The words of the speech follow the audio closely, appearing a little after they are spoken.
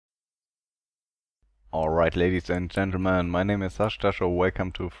Alright, ladies and gentlemen, my name is Sastasho.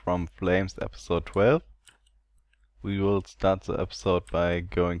 Welcome to From Flames episode 12. We will start the episode by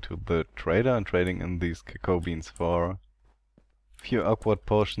going to the trader and trading in these cacao beans for a few awkward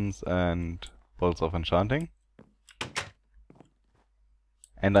potions and bolts of enchanting.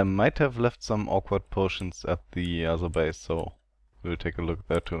 And I might have left some awkward potions at the other base, so we'll take a look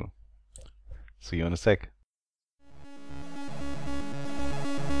there too. See you in a sec.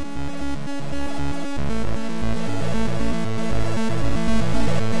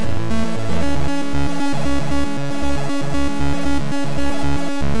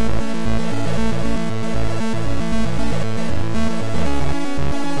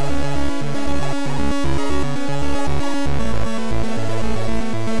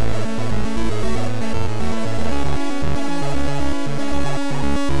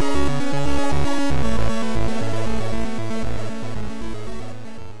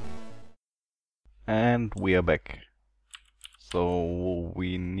 And we are back. So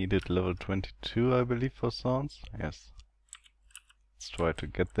we needed level 22, I believe, for sounds. Yes. Let's try to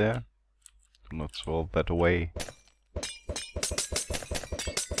get there. Do not throw that away.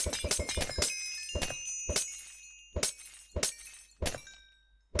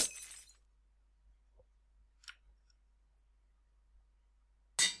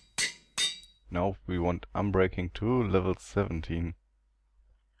 No, we want unbreaking 2, level 17.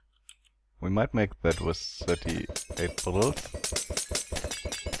 We might make that with 38 bottles.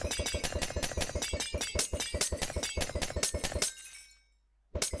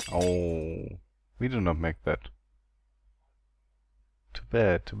 Oh, we do not make that. Too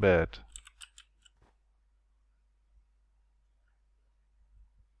bad, too bad.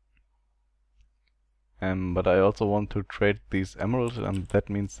 But I also want to trade these emeralds, and that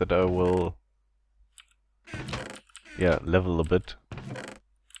means that I will, level a bit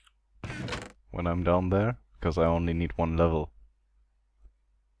when I'm down there, because I only need one level.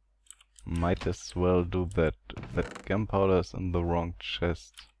 Might as well do that. That gunpowder is in the wrong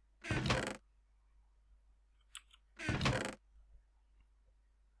chest.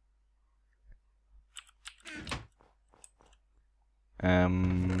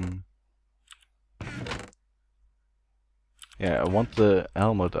 Yeah, I want the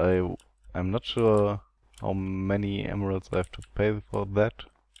helmet. I'm not sure how many emeralds I have to pay for that.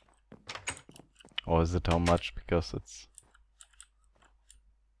 Or is it how much? Because it's...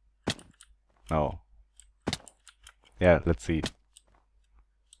 No. Yeah, let's see.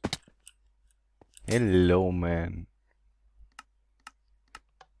 Hello, man.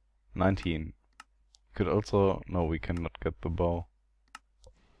 19. Could also... No, we cannot get the bow.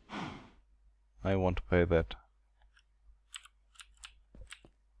 I want to pay that.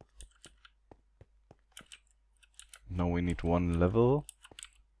 No, we need one level.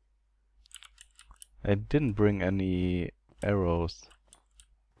 I didn't bring any arrows.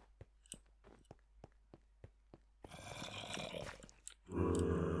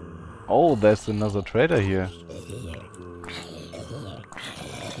 Oh, there's another trader here.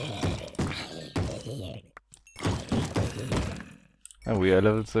 And we are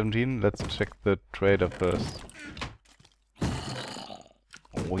level 17. Let's check the trader first.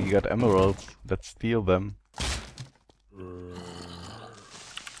 Oh, you got emeralds. Let's steal them.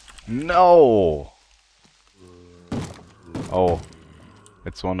 No! Oh,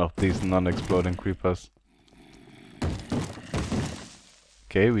 it's one of these non-exploding creepers.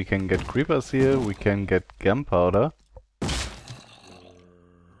 Okay, we can get creepers here, we can get gunpowder.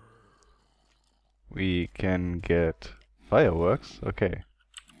 We can get fireworks, okay.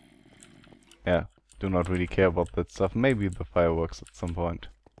 Yeah, do not really care about that stuff, maybe the fireworks at some point.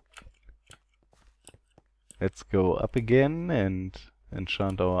 Let's go up again and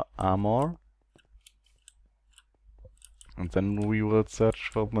enchant our armor. And then we will search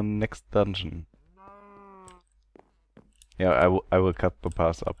for the next dungeon. Yeah, I will cut the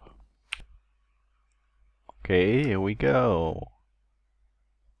pass up. Okay, here we go.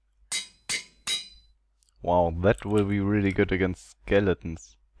 Wow, that will be really good against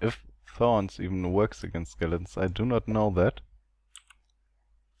skeletons. If thorns even works against skeletons, I do not know that.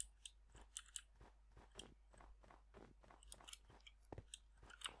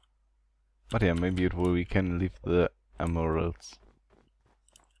 But yeah, maybe it will, we can leave the emeralds.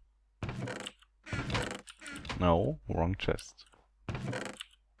 No, wrong chest.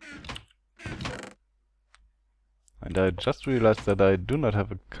 And I just realized that I do not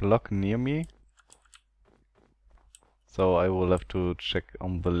have a clock near me. So I will have to check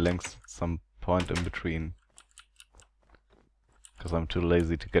on the length at some point in between. Because I'm too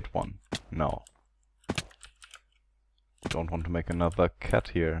lazy to get one. No. Don't want to make another cut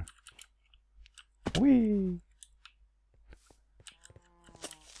here. Whee!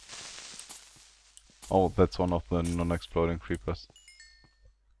 Oh, that's one of the non-exploding creepers.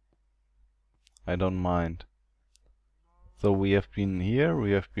 I don't mind. So we have been here,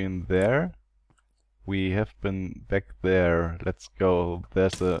 we have been there. We have been back there. Let's go.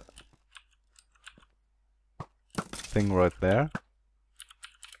 There's a thing right there.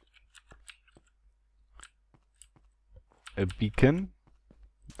 A beacon.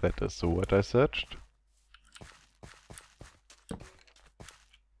 That is what I searched.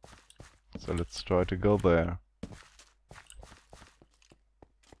 So let's try to go there.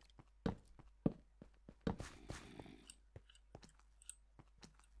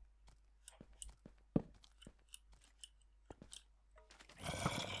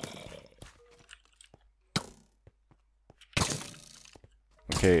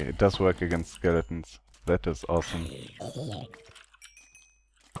 Okay, it does work against skeletons. That is awesome.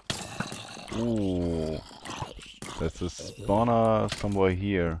 Ooh. There's a spawner somewhere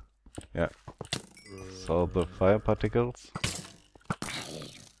here. Yeah. So the fire particles.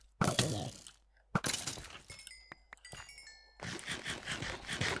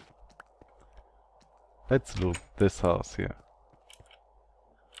 Let's loot this house here.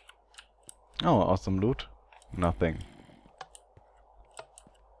 Oh, awesome loot. Nothing.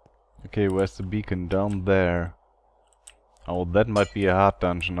 Okay, where's the beacon? Down there. Oh, that might be a hard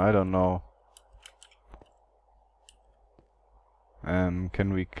dungeon, I don't know.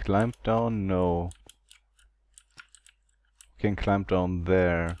 Can we climb down? No. We can climb down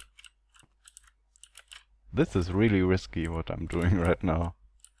there. This is really risky what I'm doing right now.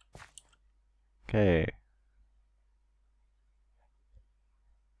 Okay.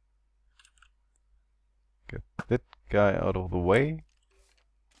 Get that guy out of the way.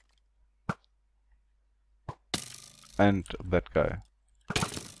 And that guy.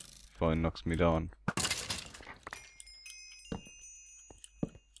 Before he knocks me down.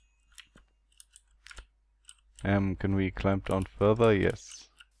 Can we climb down further? Yes.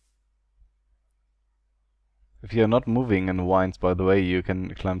 If you're not moving in vines, by the way, you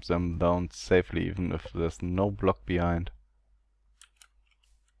can climb them down safely, even if there's no block behind.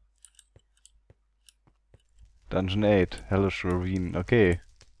 Dungeon 8, Hellish Ravine. Okay.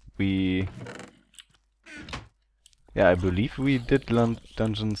 Yeah, I believe we did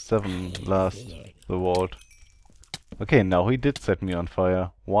Dungeon 7 last, the vault. Okay, now he did set me on fire.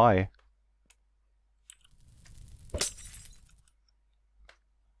 Why?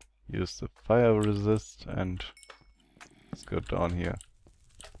 Use the fire resist and let's go down here.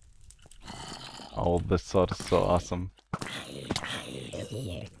 Oh, this sword is so awesome.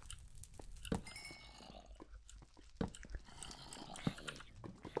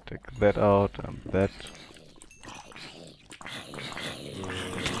 Take that out and that.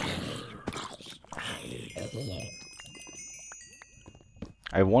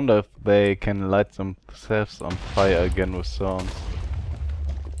 I wonder if they can light themselves on fire again with sounds.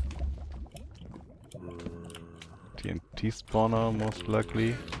 TNT spawner, most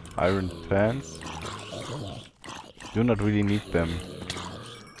likely. Iron pants. Do not really need them.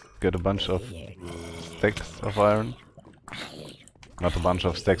 Get a bunch of stacks of iron. Not a bunch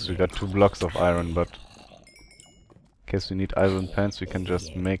of stacks, we got 2 blocks of iron, but in case we need iron pants, we can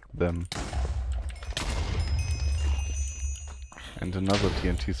just make them. And another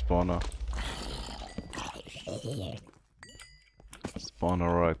TNT spawner.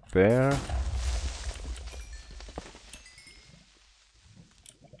 Spawner right there.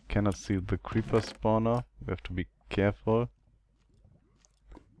 Cannot see the creeper spawner. We have to be careful.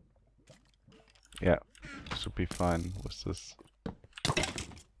 Yeah, should be fine with this.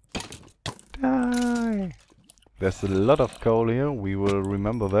 Die! There's a lot of coal here. We will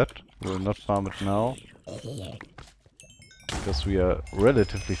remember that. We will not farm it now. Because we are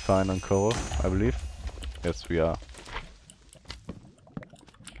relatively fine on coal, I believe. Yes, we are.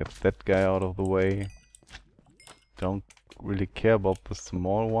 Get that guy out of the way. Don't really care about the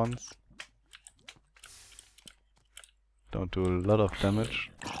small ones. Don't do a lot of damage.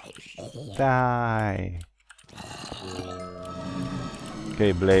 Die!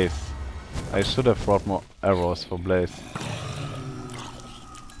 Okay, Blaze. I should have brought more arrows for Blaze.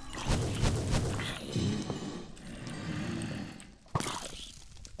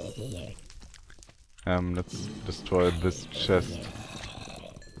 Let's destroy this chest.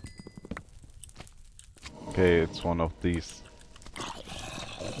 Okay, it's one of these.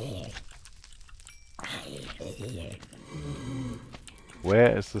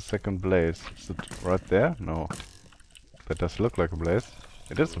 Where is the second blaze? Is it right there? No. That does look like a blaze.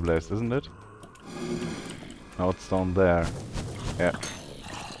 It is a blaze, isn't it? No, it's down there. Yeah.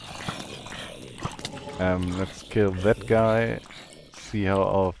 Let's kill that guy. See how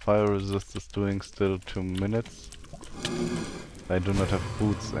our fire resist is doing. Still 2 minutes. I do not have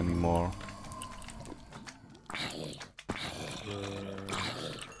boots anymore.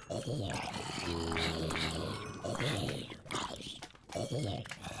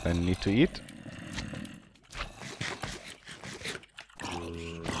 I need to eat.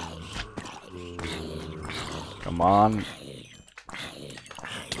 Come on.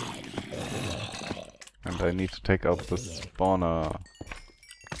 And I need to take out the spawner.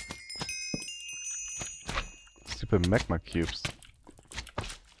 Stupid magma cubes.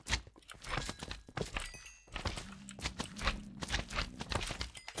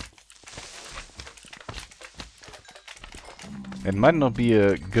 It might not be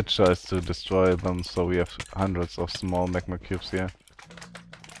a good choice to destroy them, so we have hundreds of small magma cubes here.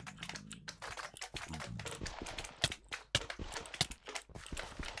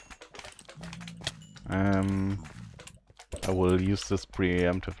 I will use this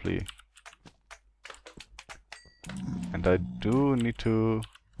preemptively. And I do need to...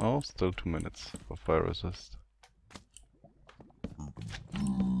 oh, still 2 minutes for fire resist.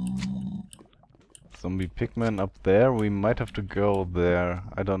 Zombie pigmen up there, we might have to go there,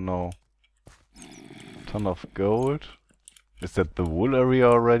 I don't know. Ton of gold. Is that the wool area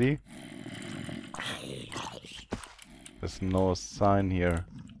already? There's no sign here.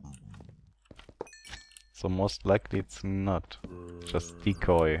 So most likely it's not. Just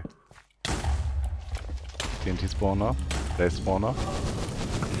decoy. TNT spawner. Day spawner.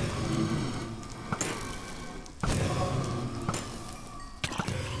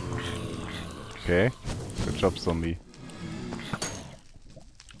 Okay. Good job, zombie.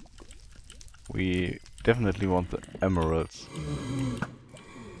 We definitely want the emeralds.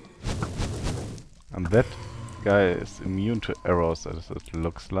 And that guy is immune to arrows, as it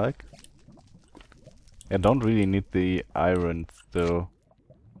looks like. I don't really need the iron still.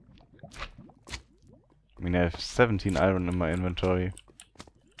 I mean, I have 17 iron in my inventory.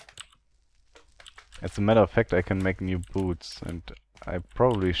 As a matter of fact, I can make new boots, and I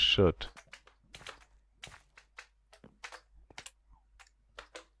probably should.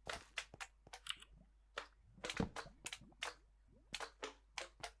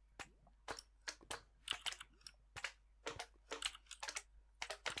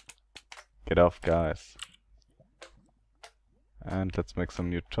 Get off, guys. And let's make some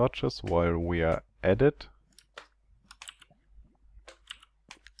new torches while we are at it.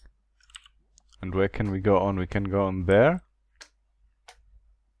 And where can we go on? We can go on there.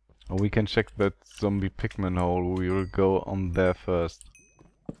 Or we can check that zombie pigman hole. We will go on there first.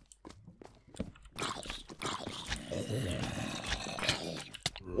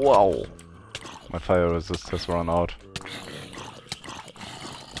 Wow! My fire resist has run out.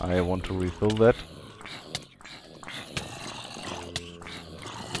 I want to refill that.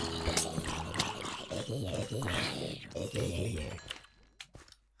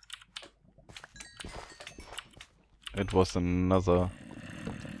 It was another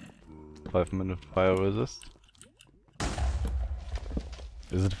 5-minute fire resist.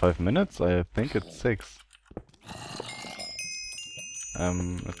 Is it 5 minutes? I think it's 6.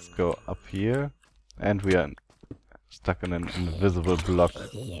 Let's go up here. And we are stuck in an invisible block.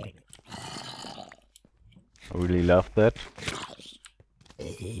 I really love that.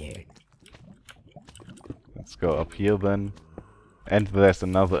 Let's go up here then. And there's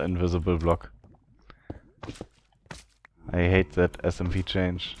another invisible block. I hate that SMP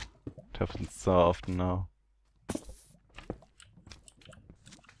change. It happens so often now.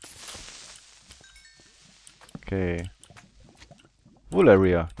 Okay. Wool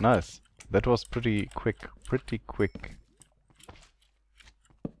area, nice. That was pretty quick.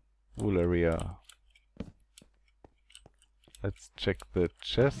 Wool area. Let's check the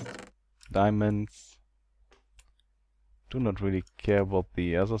chest. Diamonds. Do not really care about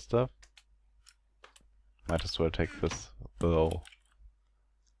the other stuff. Might as well take this though.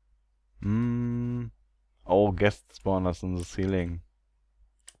 Oh, guest spawners in the ceiling.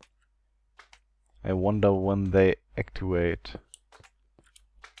 I wonder when they activate.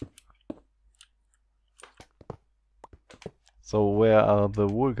 So where are the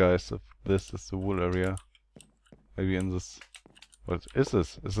wool guys if this is the wool area? Maybe in this... What is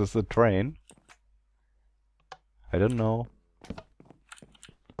this? Is this a train? I don't know.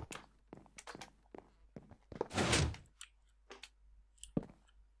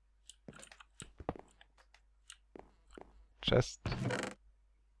 Chest.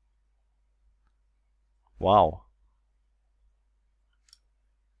 Wow.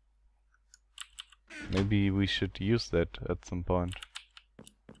 Maybe we should use that at some point.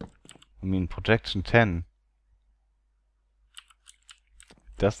 I mean, protection 10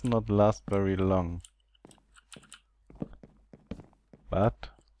 does not last very long. But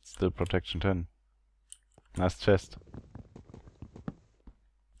still protection 10. Nice chest.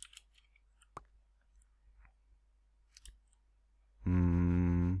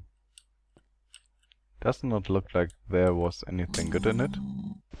 Does not look like there was anything good in it.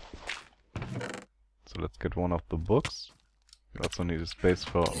 So let's get one of the books. We also need a space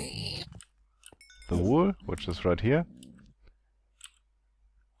for the wool, which is right here.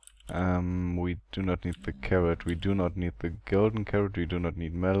 We do not need the carrot, we do not need the golden carrot, we do not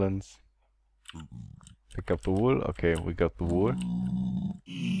need melons. Pick up the wool. Okay, we got the wool.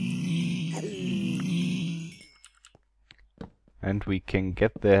 And we can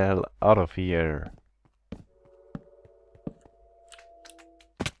get the hell out of here.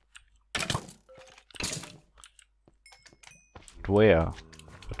 But where?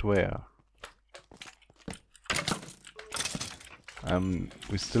 But where?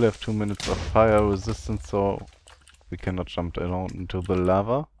 We still have 2 minutes of fire resistance, so we cannot jump down into the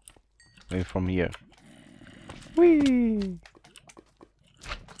lava. Maybe from here. Whee!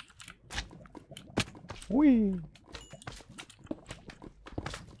 Whee!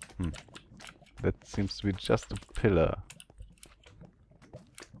 That seems to be just a pillar.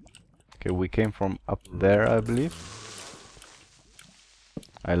 Okay, we came from up there, I believe.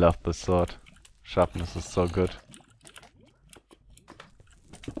 I love this sword. Sharpness is so good.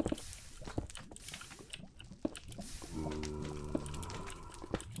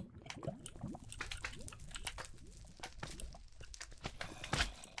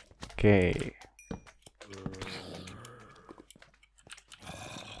 Okay.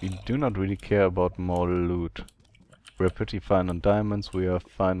 We do not really care about more loot. We're pretty fine on diamonds, we are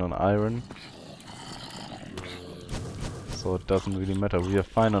fine on iron. So it doesn't really matter. We are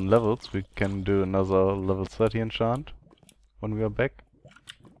fine on levels. We can do another level 30 enchant when we are back.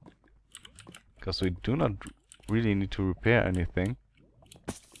 Because we do not really need to repair anything.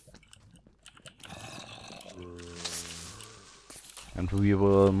 And we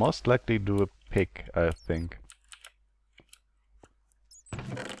will most likely do a pick, I think.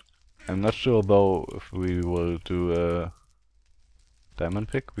 I'm not sure though if we will do a diamond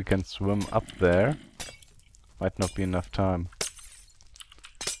pick. We can swim up there. Might not be enough time.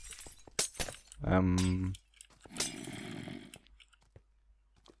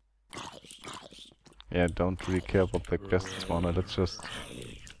 Yeah, don't really care about the guest spawner. Let's just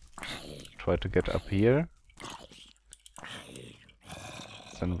try to get up here.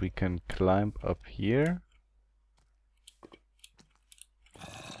 Then we can climb up here.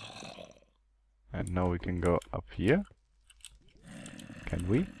 And now we can go up here. Can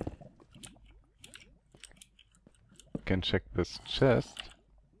we? We can check this chest.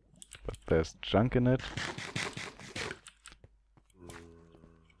 But there's junk in it.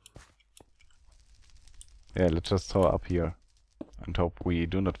 Yeah, let's just throw up here. And hope we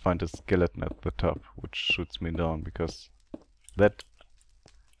do not find a skeleton at the top, which shoots me down, because that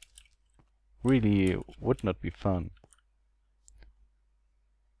really would not be fun.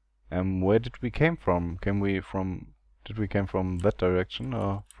 Where did we came from? Did we came from that direction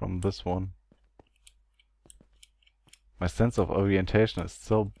or from this one? My sense of orientation is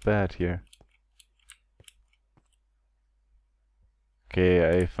so bad here.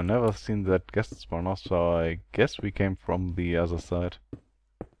 Okay, I've never seen that guest spawner, so I guess we came from the other side.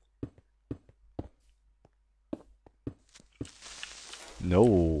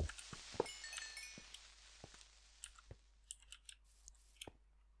 No.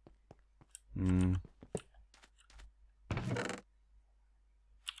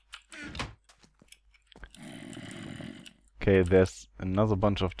 Okay, there's another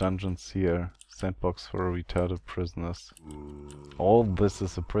bunch of dungeons here. Sandbox for retarded prisoners. All this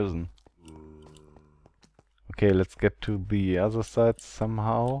is a prison. Okay, let's get to the other side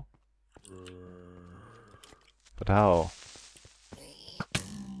somehow. But how?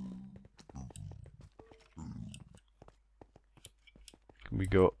 Can we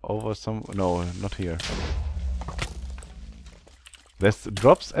go over some? No, not here. There's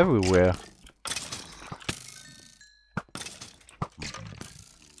drops everywhere.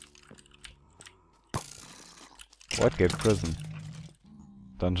 Whitegate Prison.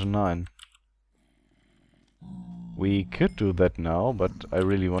 Dungeon 9. We could do that now, but I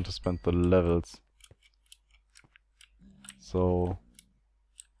really want to spend the levels. So...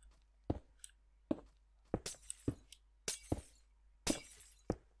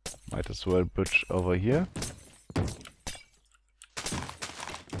 might as well bridge over here.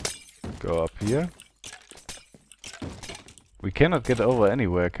 Go up here. We cannot get over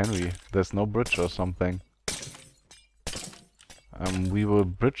anywhere, can we? There's no bridge or something. We will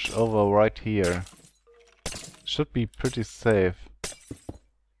bridge over right here. Should be pretty safe.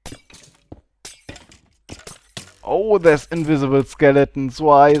 Oh, there's invisible skeletons.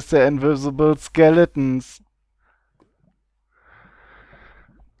 Why is there invisible skeletons?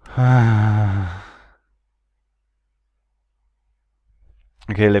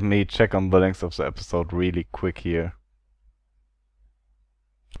 Okay, let me check on the length of the episode really quick here.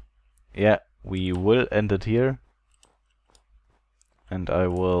 Yeah, we will end it here. And I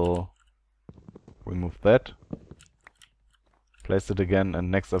will remove that. Place it again, and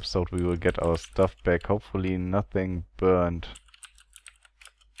next episode we will get our stuff back. Hopefully nothing burned.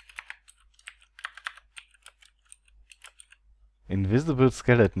 Invisible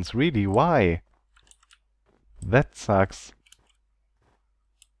skeletons, really? Why? That sucks.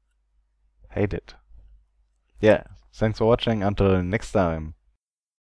 Hate it. Yeah, thanks for watching. Until next time.